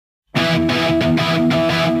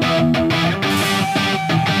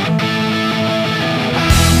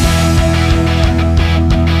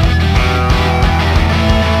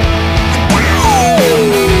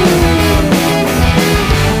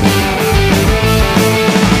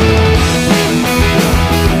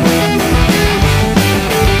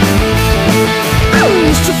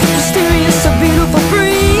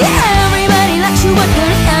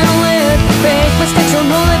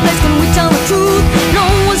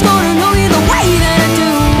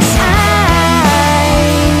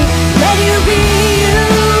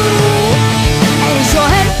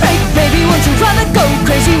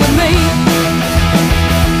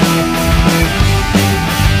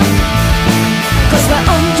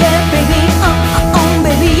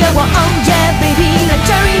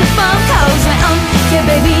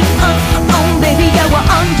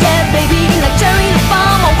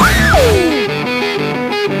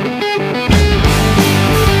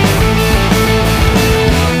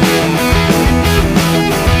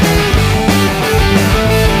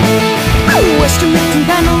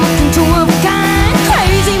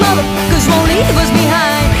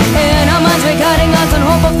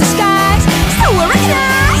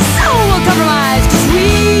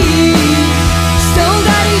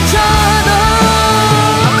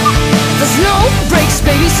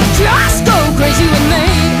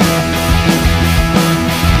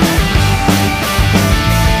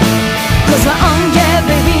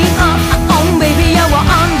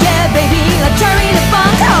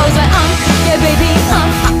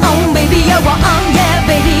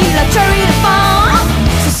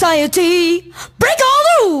Society, break all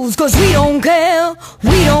the rules, cause we don't care,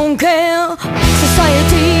 we don't care.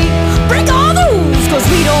 Society, break all the rules, cause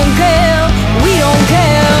we don't care, we don't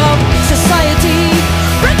care. Society,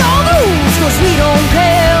 break all the rules, cause we don't